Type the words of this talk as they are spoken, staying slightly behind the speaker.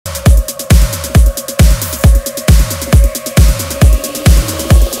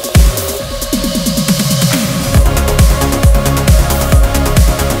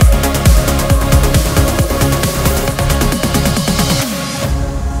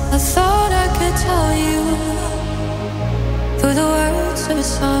the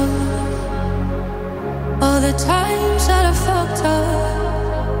sun. All the times that I fucked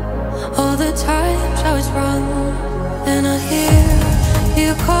up, all the times I was wrong. And I hear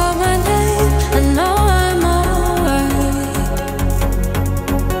you call my name, and now I'm alright.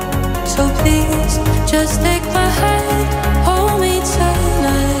 So please, just take my hand, hold me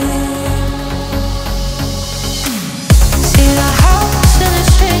tonight. See the house in the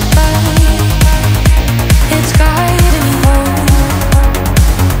street light, it's guiding me home.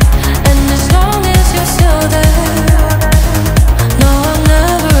 And as long as you're still there, no, I'm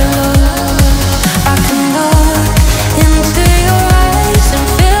never alone. I can look into your eyes and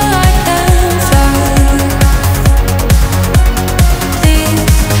feel like them fly. Please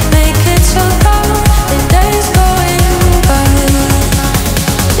make it so long, the days going by.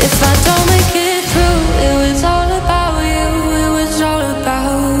 If I don't make it through, it was all about you, it was all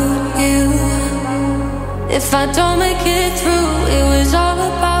about you. If I don't make it through, it was all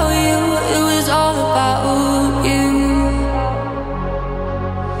about you, it was all about you.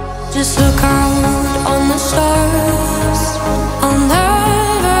 Just look out on the stars.